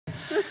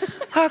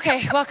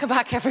Okay, welcome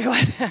back,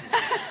 everyone.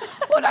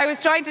 What I was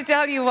trying to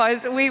tell you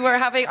was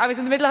I was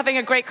in the middle of having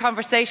a great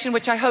conversation,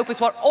 which I hope is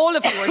what all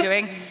of you are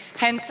doing,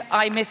 hence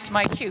I missed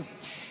my cue.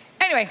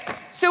 Anyway,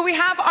 so we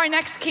have our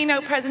next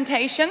keynote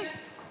presentation,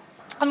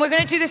 and we're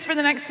going to do this for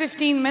the next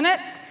 15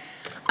 minutes.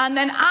 And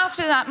then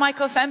after that,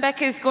 Michael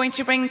Fembeck is going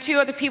to bring two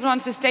other people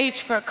onto the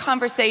stage for a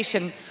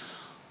conversation.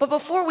 But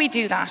before we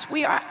do that,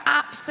 we are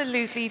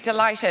absolutely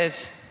delighted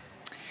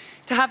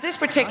to have this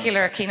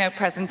particular keynote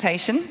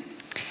presentation.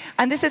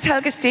 And this is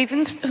Helga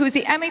Stevens, who is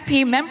the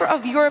MEP, member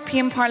of the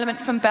European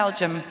Parliament from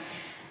Belgium.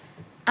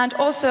 And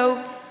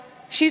also,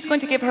 she's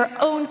going to give her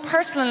own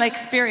personal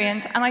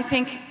experience, and I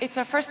think it's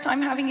our first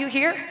time having you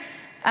here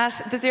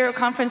at the Zero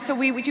conference, so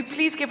would you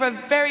please give her a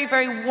very,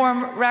 very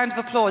warm round of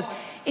applause.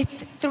 It's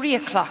 3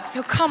 o'clock,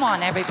 so come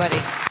on, everybody.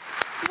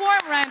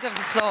 Warm round of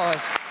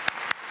applause.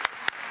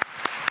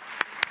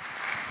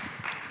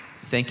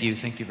 Thank you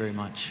very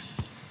much.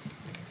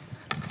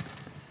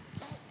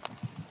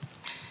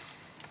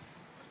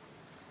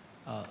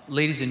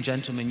 Ladies and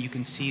gentlemen, you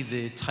can see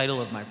the title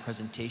of my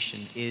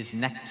presentation is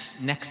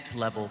Next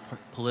Level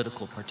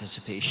Political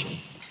Participation.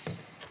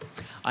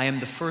 I am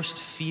the first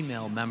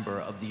female member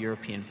of the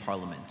European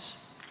Parliament.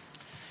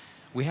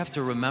 We have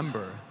to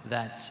remember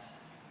that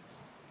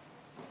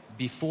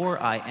before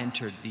I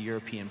entered the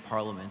European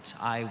Parliament,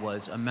 I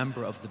was a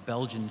member of the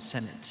Belgian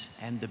Senate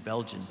and the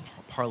Belgian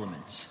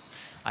Parliament.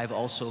 I've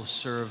also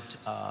served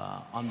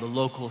on the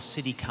local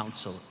city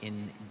council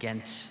in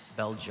Ghent,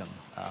 Belgium,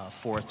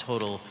 for a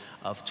total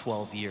of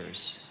 12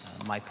 years.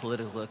 My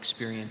political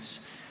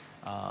experience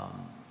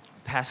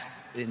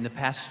in the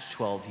past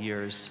 12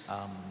 years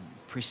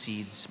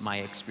precedes my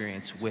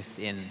experience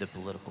within the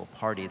political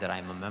party that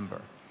I'm a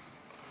member.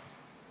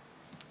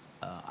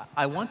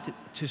 I want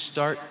to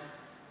start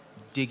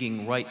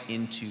digging right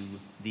into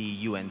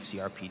the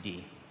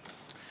UNCRPD.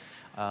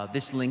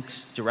 This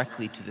links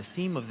directly to the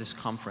theme of this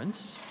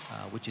conference,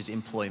 which is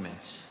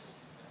employment,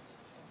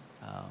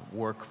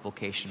 work,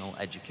 vocational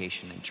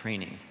education, and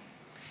training.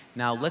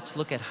 Now let's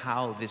look at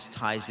how this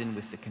ties in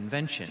with the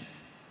convention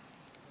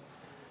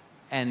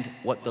and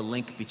what the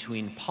link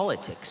between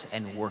politics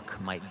and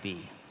work might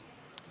be.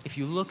 If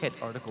you look at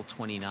Article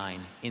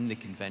 29 in the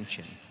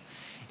convention,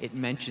 it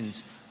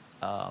mentions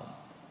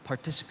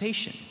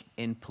participation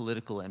in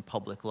political and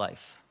public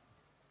life.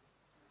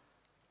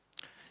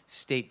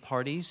 State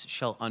parties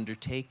shall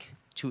undertake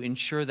to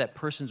ensure that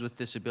persons with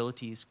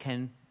disabilities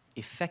can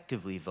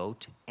effectively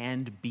vote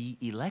and be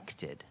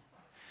elected,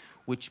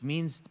 which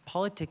means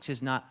politics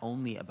is not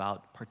only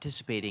about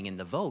participating in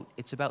the vote,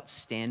 it's about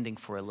standing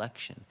for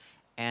election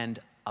and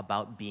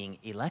about being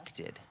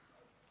elected,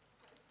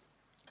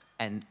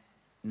 and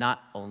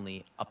not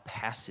only a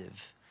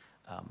passive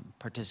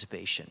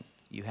participation.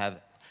 You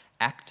have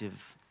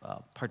active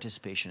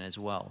participation as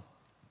well.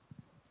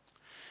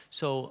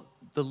 So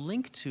the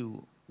link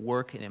to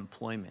work and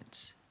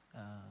employment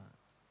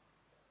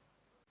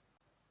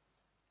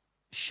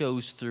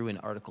shows through in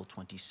Article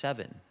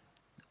 27,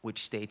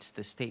 which states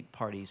the state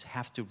parties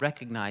have to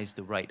recognize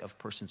the right of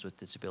persons with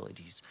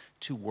disabilities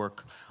to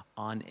work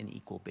on an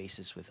equal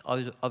basis with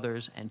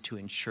others and to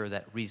ensure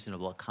that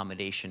reasonable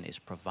accommodation is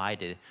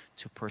provided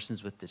to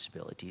persons with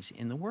disabilities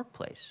in the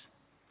workplace.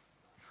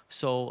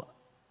 So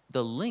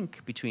the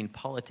link between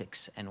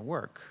politics and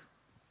work,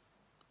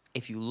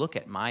 if you look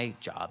at my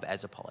job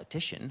as a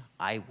politician,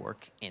 I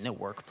work in a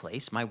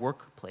workplace. My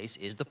workplace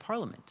is the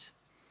Parliament.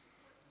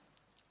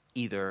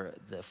 Either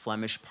the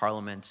Flemish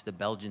Parliament, the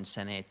Belgian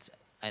Senate,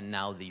 and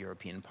now the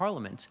European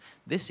Parliament.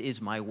 This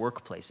is my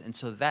workplace. And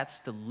so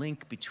that's the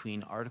link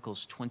between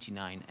Articles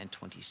 29 and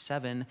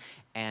 27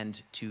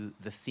 and to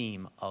the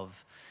theme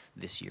of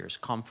this year's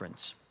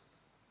conference.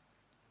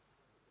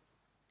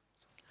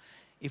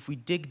 If we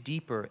dig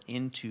deeper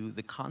into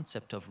the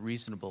concept of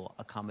reasonable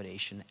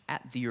accommodation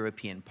at the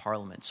European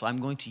Parliament, so I'm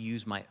going to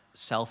use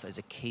myself as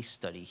a case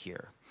study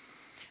here.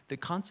 The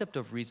concept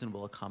of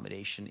reasonable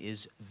accommodation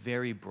is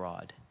very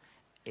broad.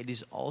 It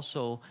is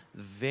also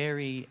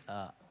very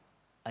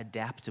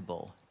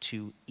adaptable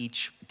to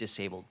each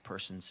disabled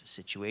person's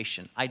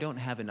situation. I don't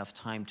have enough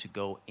time to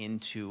go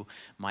into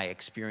my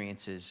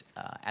experiences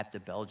at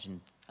the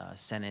Belgian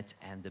Senate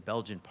and the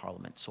Belgian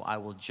Parliament, so I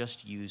will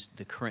just use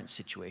the current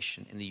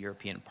situation in the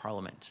European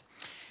Parliament.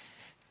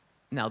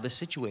 Now, the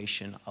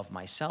situation of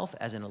myself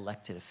as an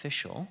elected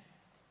official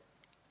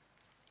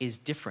is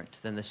different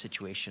than the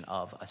situation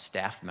of a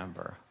staff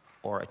member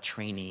or a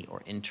trainee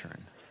or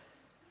intern.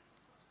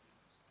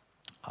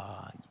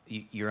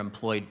 You're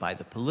employed by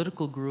the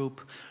political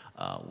group,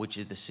 which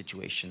is the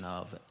situation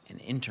of an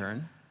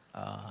intern,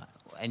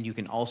 and you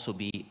can also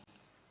be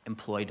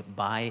employed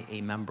by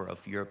a member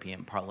of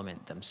European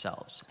Parliament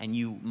themselves. And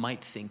you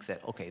might think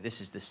that, okay,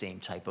 this is the same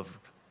type of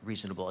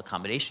reasonable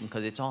accommodation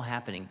because it's all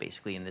happening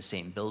basically in the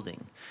same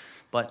building.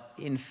 But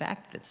in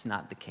fact, that's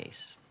not the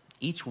case.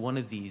 Each one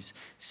of these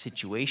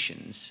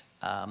situations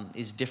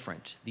is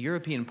different. The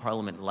European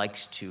Parliament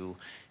likes to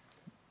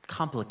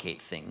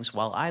complicate things,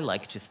 while I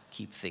like to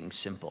keep things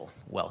simple.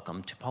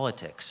 Welcome to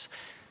politics.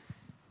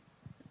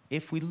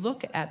 If we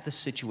look at the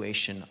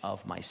situation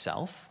of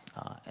myself,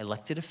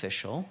 elected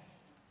official,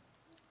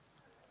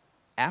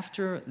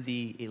 after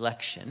the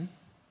election,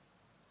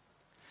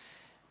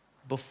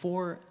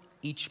 before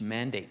each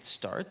mandate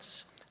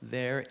starts,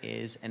 there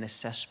is an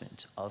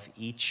assessment of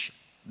each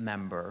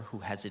member who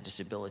has a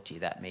disability.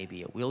 That may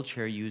be a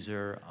wheelchair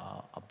user,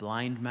 a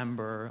blind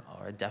member,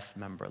 or a deaf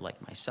member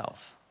like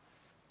myself.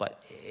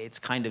 But it's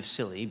kind of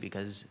silly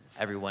because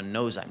everyone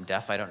knows I'm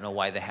deaf. I don't know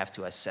why they have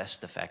to assess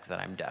the fact that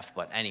I'm deaf,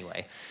 but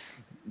anyway.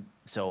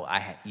 So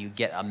you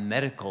get a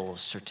medical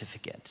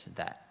certificate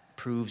that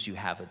proves you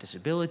have a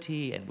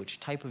disability and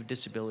which type of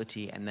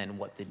disability, and then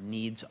what the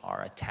needs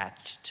are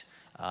attached,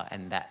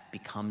 and that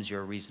becomes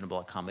your reasonable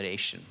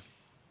accommodation.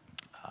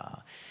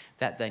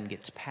 That then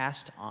gets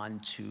passed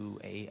on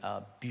to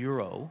a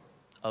bureau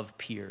of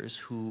peers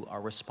who are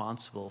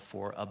responsible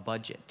for a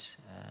budget,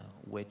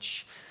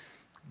 which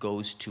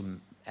goes to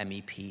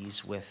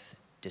MEPs with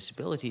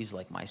disabilities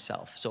like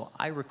myself. So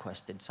I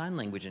requested sign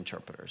language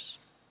interpreters,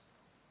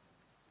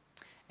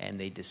 and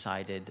they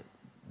decided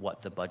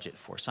what the budget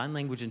for sign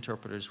language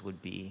interpreters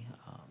would be,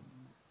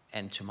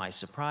 and to my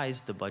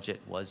surprise, the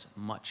budget was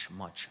much,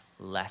 much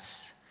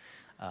less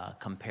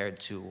compared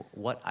to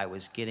what I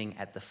was getting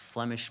at the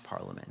Flemish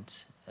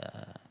Parliament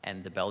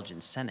and the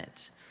Belgian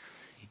Senate.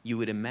 You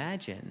would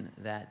imagine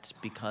that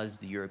because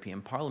the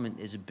European Parliament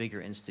is a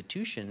bigger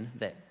institution,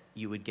 that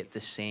you would get the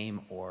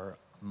same or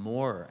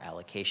more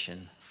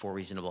allocation for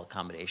reasonable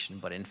accommodation,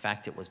 but in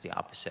fact it was the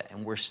opposite,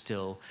 and we're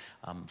still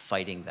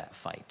fighting that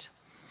fight.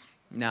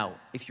 Now,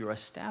 if you're a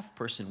staff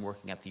person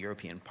working at the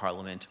European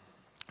Parliament,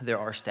 there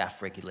are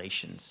staff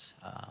regulations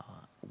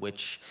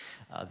which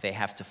they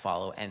have to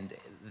follow, and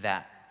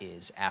that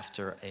is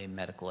after a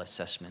medical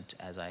assessment,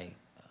 as I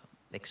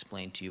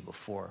explained to you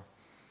before.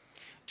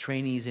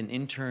 Trainees and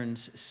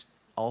interns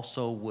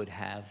also would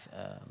have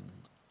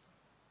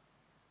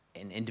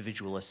an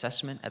individual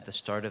assessment at the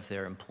start of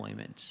their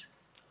employment,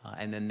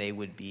 and then they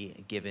would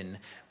be given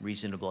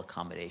reasonable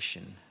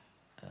accommodation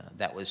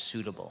that was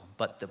suitable.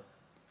 But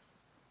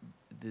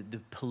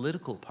the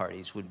political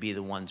parties would be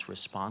the ones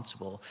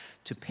responsible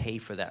to pay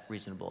for that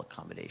reasonable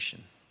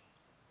accommodation.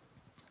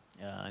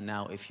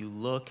 Now, if you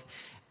look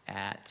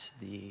at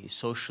the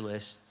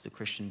socialists, the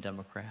Christian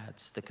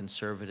Democrats, the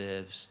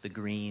conservatives, the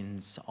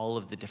Greens, all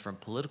of the different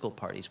political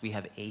parties, we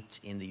have 8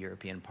 in the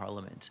European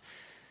Parliament.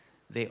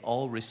 They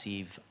all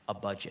receive a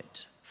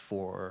budget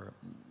for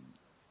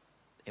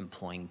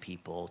employing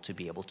people to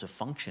be able to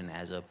function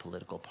as a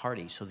political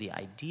party. So the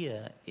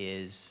idea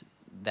is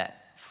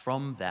that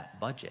from that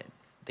budget,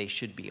 they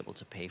should be able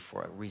to pay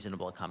for a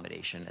reasonable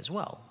accommodation as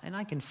well. And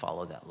I can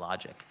follow that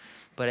logic.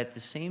 But at the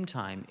same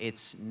time,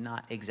 it's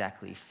not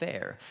exactly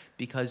fair,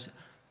 because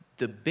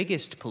the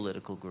biggest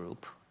political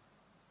group,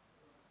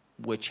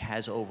 which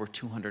has over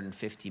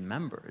 250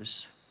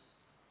 members,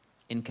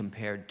 in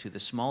compared to the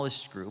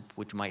smallest group,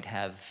 which might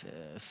have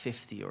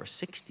 50 or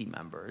 60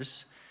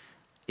 members,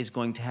 is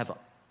going to have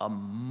a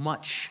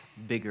much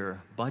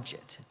bigger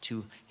budget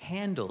to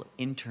handle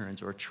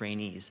interns or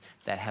trainees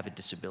that have a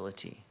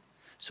disability.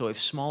 So if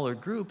smaller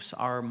groups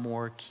are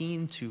more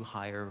keen to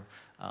hire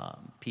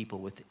people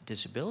with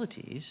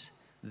disabilities,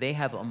 they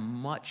have a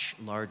much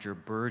larger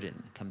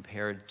burden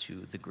compared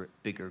to the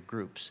bigger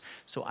groups.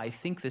 So I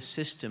think the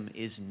system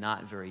is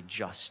not very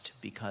just,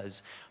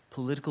 because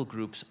political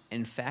groups,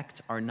 in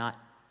fact, are not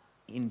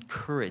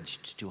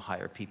encouraged to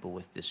hire people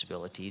with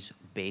disabilities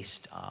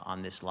based on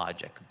this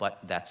logic, but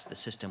that's the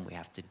system we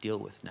have to deal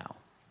with now.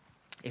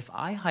 If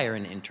I hire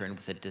an intern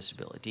with a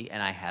disability,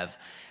 and I have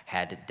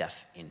had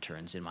deaf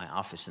interns in my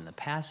office in the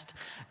past,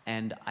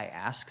 and I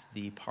ask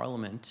the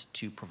Parliament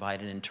to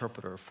provide an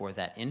interpreter for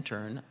that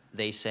intern,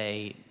 they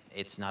say,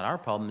 it's not our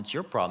problem, it's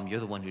your problem, you're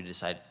the one who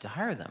decided to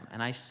hire them.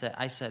 And I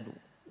said,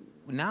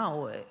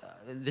 now,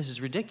 this is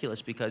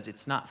ridiculous, because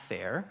it's not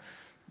fair.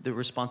 The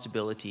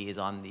responsibility is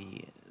on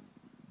the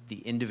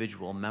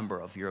individual member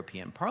of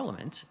European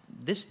Parliament.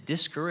 This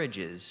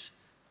discourages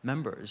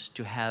members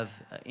to have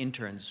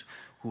interns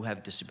who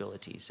have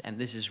disabilities, and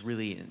this is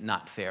really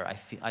not fair.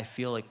 I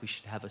feel like we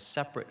should have a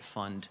separate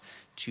fund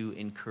to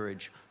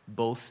encourage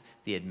both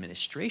the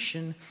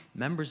administration,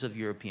 members of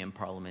European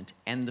Parliament,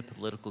 and the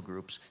political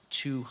groups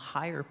to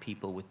hire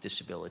people with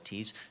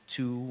disabilities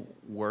to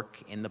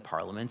work in the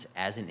Parliament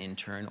as an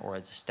intern or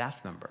as a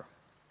staff member.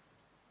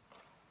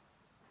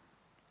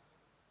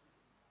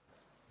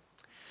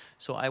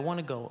 So I want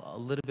to go a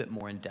little bit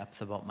more in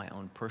depth about my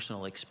own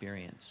personal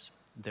experience.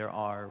 There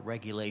are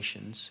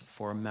regulations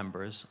for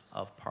members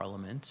of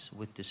Parliament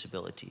with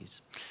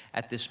disabilities.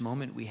 At this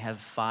moment, we have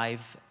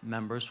 5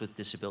 members with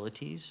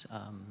disabilities,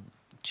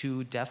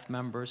 2 deaf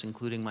members,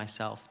 including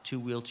myself, 2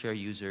 wheelchair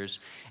users,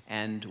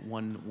 and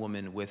 1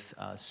 woman with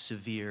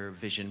severe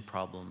vision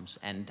problems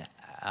and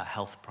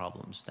health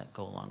problems that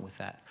go along with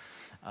that.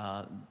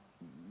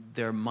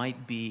 There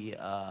might be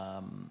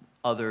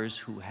others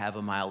who have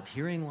a mild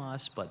hearing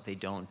loss, but they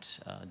don't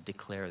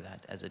declare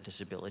that as a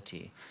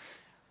disability.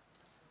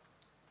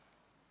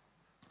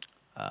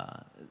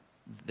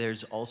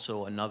 There's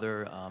also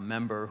another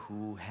member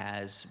who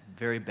has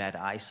very bad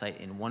eyesight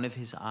in one of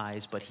his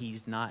eyes, but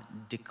he's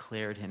not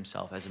declared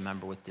himself as a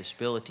member with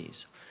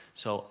disabilities.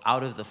 So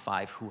out of the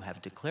 5 who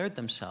have declared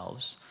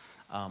themselves,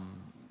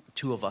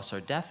 2 of us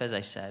are deaf, as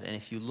I said, and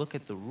if you look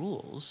at the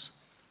rules,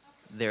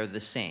 they're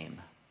the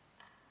same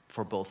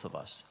for both of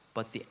us.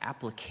 But the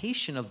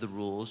application of the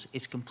rules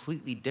is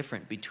completely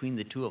different between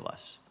the 2 of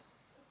us.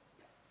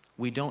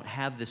 We don't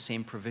have the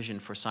same provision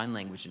for sign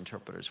language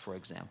interpreters, for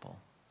example.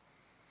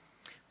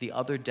 The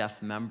other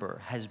deaf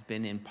member has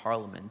been in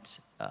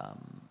Parliament.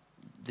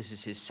 This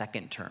is his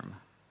 2nd term.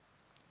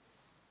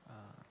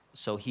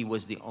 So he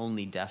was the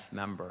only deaf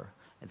member.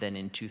 Then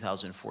in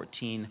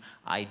 2014,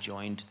 I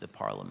joined the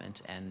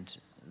Parliament, and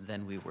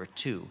then we were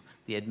 2.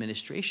 The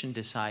administration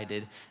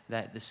decided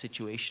that the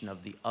situation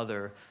of the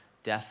other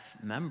deaf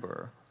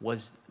member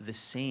was the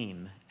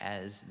same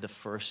as the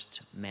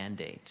first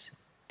mandate,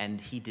 and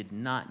he did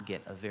not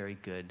get a very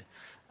good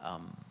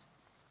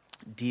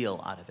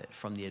deal out of it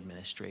from the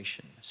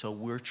administration. So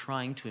we're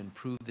trying to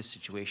improve the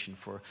situation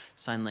for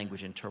sign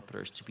language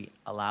interpreters to be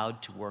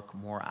allowed to work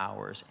more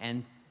hours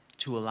and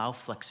to allow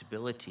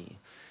flexibility.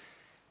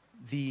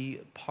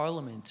 The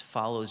Parliament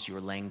follows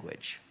your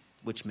language,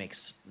 which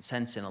makes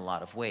sense in a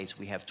lot of ways.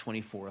 We have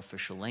 24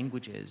 official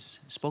languages,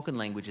 spoken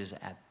languages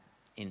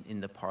in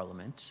the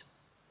Parliament,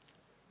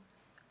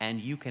 and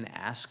you can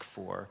ask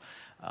for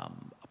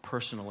a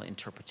personal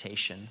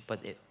interpretation,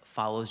 but it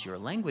follows your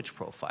language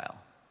profile.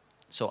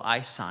 So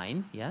I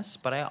sign, yes,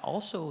 but I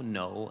also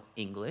know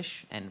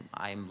English, and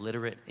I'm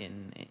literate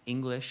in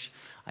English.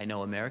 I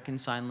know American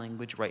Sign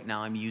Language. Right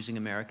now I'm using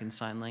American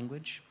Sign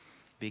Language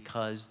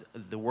because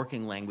the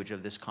working language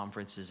of this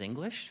conference is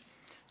English.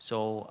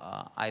 So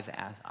I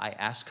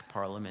ask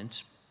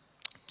Parliament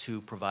to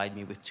provide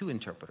me with 2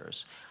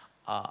 interpreters,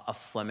 a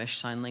Flemish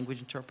Sign Language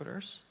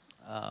interpreter,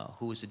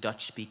 who is a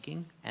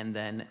Dutch-speaking, and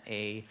then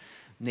a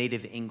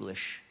native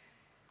English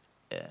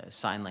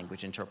sign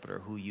language interpreter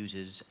who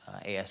uses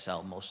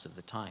ASL most of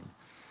the time.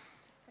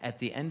 At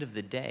the end of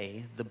the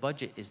day, the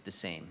budget is the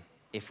same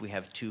if we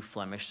have 2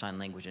 Flemish sign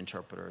language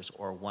interpreters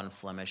or 1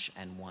 Flemish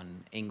and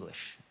 1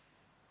 English.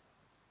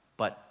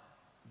 But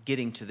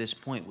getting to this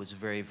point was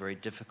very, very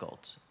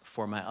difficult.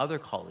 For my other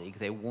colleague,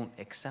 they won't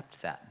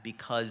accept that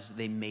because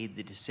they made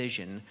the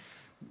decision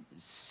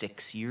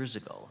 6 years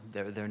ago.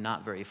 They're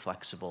not very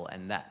flexible,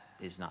 and that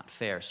is not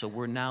fair. So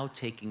we're now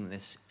taking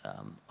this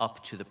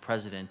up to the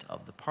President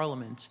of the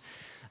Parliament,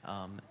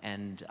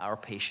 and our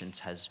patience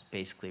has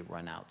basically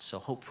run out. So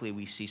hopefully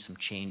we see some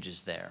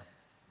changes there.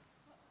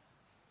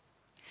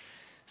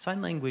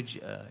 Sign language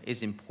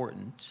is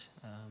important.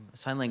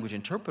 Sign language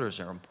interpreters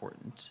are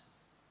important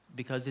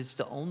because it's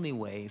the only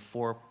way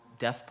for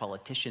deaf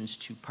politicians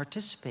to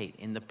participate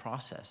in the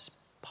process.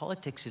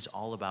 Politics is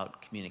all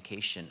about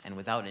communication, and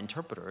without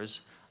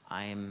interpreters,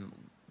 I'm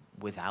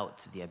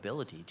without the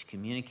ability to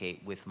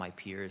communicate with my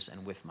peers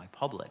and with my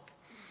public.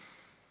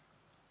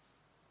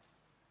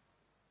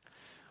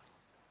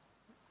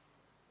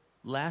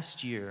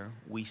 Last year,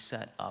 we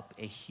set up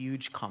a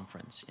huge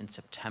conference in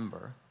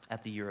September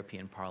at the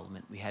European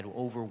Parliament. We had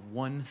over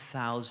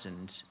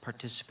 1,000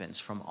 participants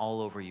from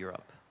all over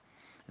Europe.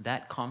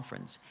 That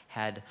conference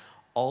had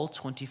all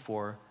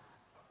 24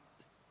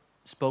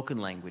 spoken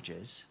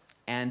languages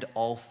and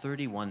all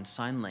 31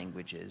 sign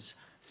languages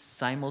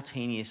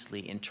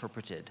simultaneously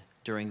interpreted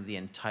during the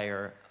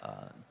entire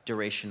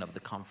duration of the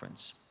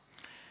conference.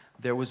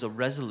 There was a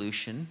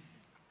resolution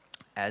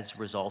as a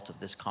result of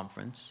this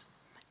conference,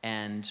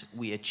 and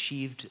we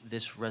achieved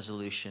this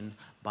resolution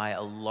by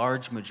a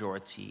large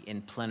majority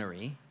in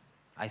plenary.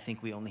 I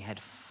think we only had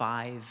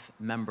 5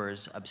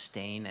 members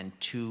abstain and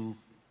 2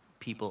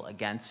 people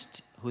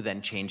against, who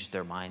then changed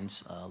their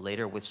minds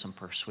later with some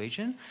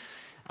persuasion.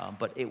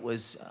 But it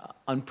was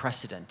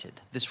unprecedented.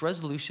 This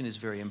resolution is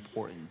very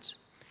important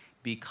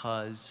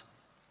because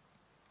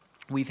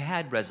we've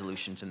had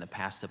resolutions in the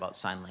past about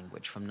sign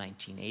language from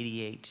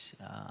 1988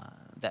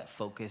 that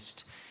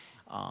focused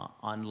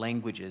on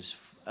languages,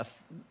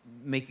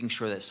 making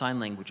sure that sign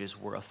languages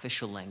were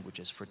official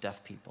languages for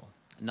deaf people.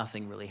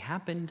 Nothing really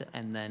happened,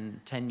 and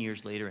then 10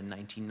 years later in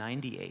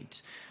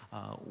 1998,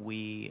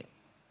 we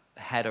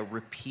had a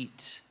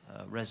repeat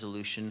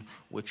resolution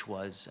which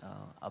was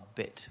a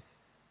bit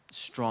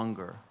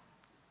stronger,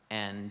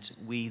 and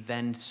we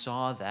then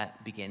saw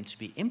that begin to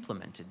be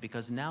implemented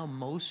because now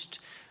most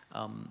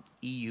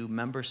EU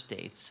member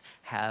states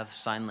have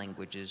sign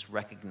languages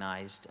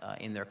recognized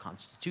in their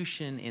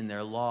constitution, in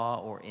their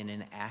law, or in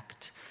an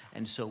act,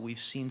 and so we've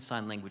seen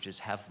sign languages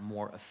have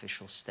more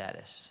official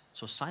status.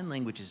 So sign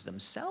languages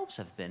themselves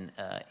have been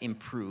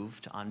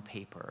improved on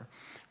paper,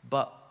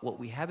 but what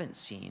we haven't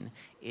seen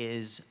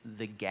is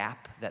the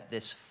gap that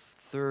this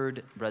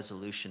 3rd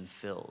resolution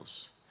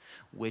fills,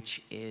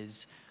 which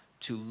is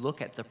to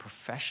look at the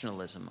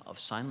professionalism of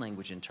sign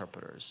language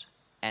interpreters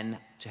and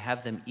to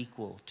have them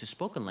equal to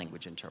spoken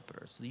language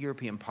interpreters. The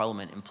European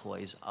Parliament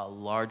employs a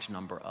large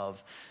number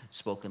of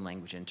spoken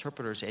language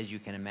interpreters, as you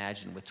can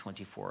imagine, with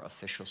 24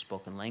 official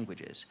spoken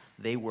languages.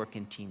 They work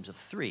in teams of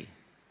 3.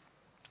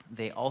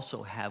 they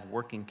also have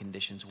working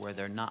conditions where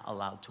they're not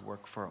allowed to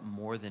work for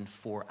more than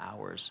 4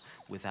 hours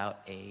without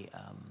a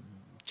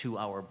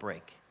 2-hour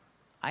break.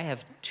 I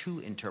have 2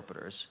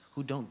 interpreters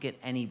who don't get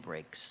any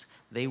breaks.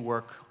 They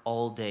work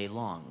all day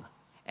long,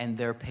 and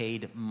they're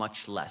paid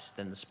much less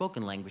than the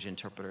spoken language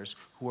interpreters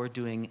who are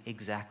doing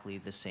exactly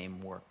the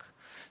same work.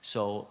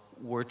 So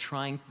we're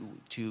trying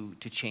to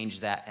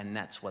change that, and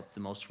that's what the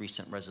most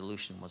recent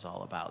resolution was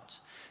all about.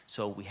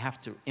 So we have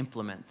to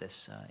implement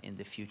this in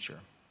the future.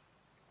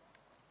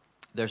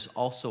 There's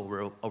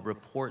also a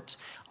report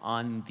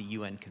on the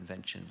UN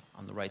Convention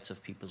on the Rights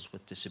of Peoples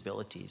with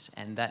Disabilities,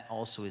 and that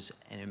also is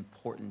an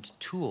important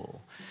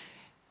tool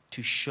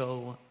to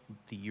show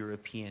the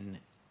European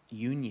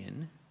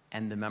Union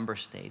and the member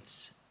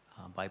states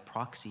by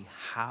proxy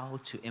how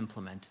to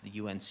implement the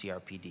UN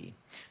CRPD.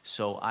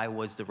 So I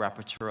was the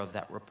rapporteur of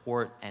that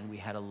report, and we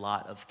had a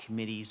lot of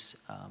committees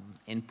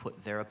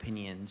input their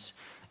opinions,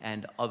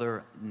 and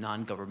other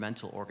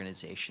non-governmental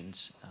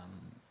organizations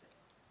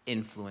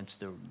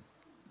influenced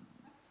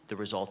the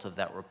result of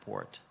that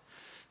report.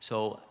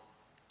 So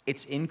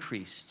it's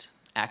increased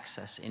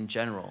access in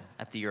general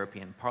at the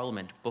European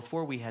Parliament.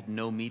 Before, we had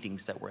no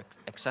meetings that were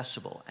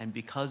accessible, and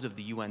because of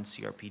the UN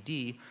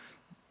CRPD,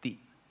 the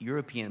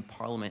European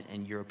Parliament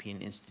and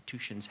European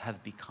institutions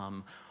have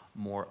become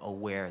more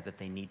aware that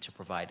they need to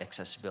provide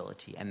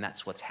accessibility, and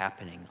that's what's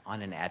happening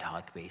on an ad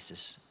hoc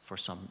basis for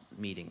some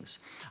meetings.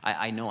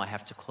 I know I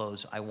have to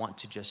close. I want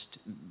to just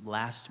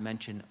last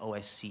mention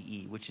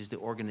OSCE, which is the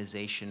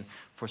Organization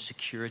for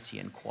Security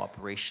and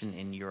Cooperation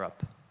in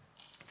Europe.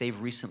 They've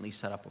recently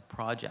set up a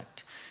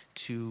project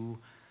to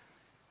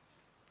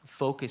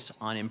focus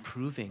on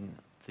improving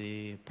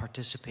the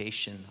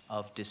participation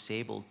of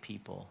disabled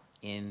people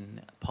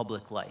in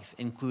public life,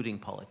 including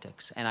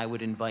politics, and I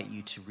would invite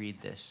you to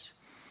read this.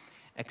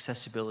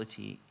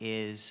 Accessibility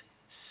is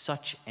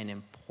such an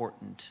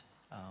important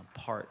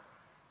part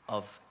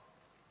of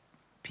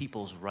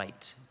people's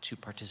right to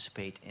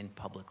participate in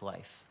public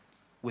life.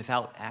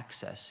 Without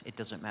access, it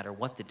doesn't matter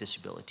what the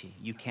disability,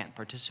 you can't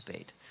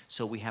participate.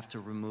 So we have to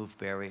remove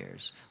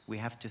barriers. We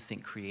have to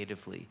think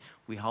creatively.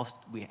 We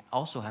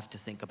also have to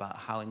think about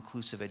how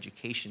inclusive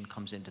education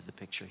comes into the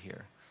picture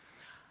here.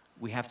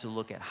 We have to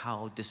look at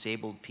how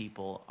disabled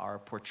people are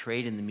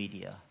portrayed in the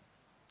media,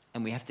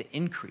 and we have to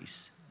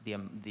increase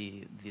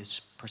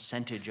this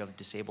percentage of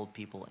disabled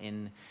people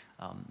in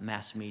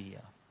mass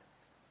media.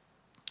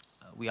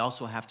 We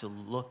also have to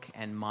look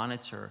and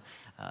monitor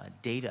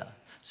data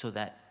so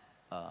that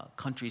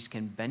countries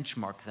can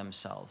benchmark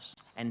themselves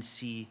and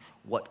see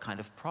what kind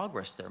of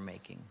progress they're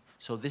making.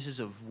 So this is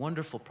a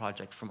wonderful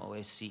project from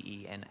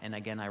OSCE, and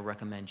again, I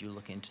recommend you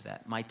look into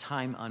that. My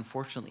time,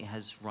 unfortunately,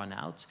 has run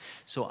out,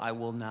 so I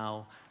will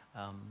now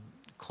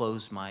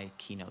close my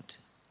keynote.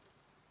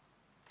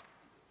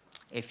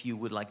 If you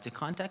would like to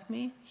contact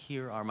me,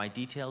 here are my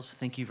details.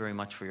 Thank you very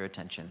much for your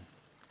attention.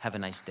 Have a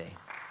nice day.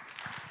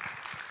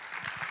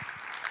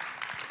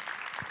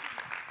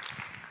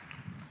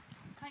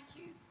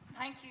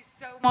 Thank you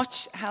so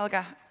much,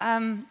 Helga.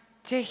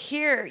 To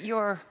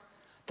hear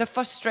the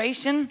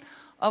frustration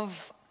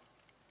of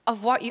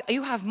what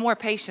you have more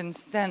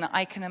patience than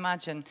I can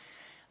imagine.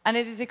 And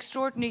it is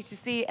extraordinary to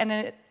see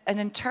an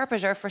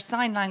interpreter for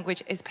sign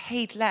language is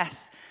paid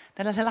less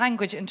than a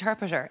language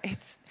interpreter.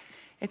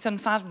 It's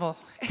unfathomable,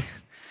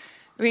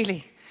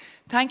 really.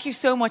 Thank you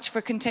so much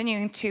for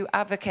continuing to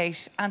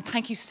advocate, and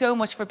thank you so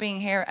much for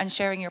being here and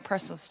sharing your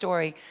personal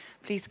story.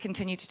 Please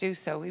continue to do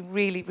so. We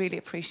really, really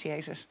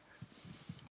appreciate it.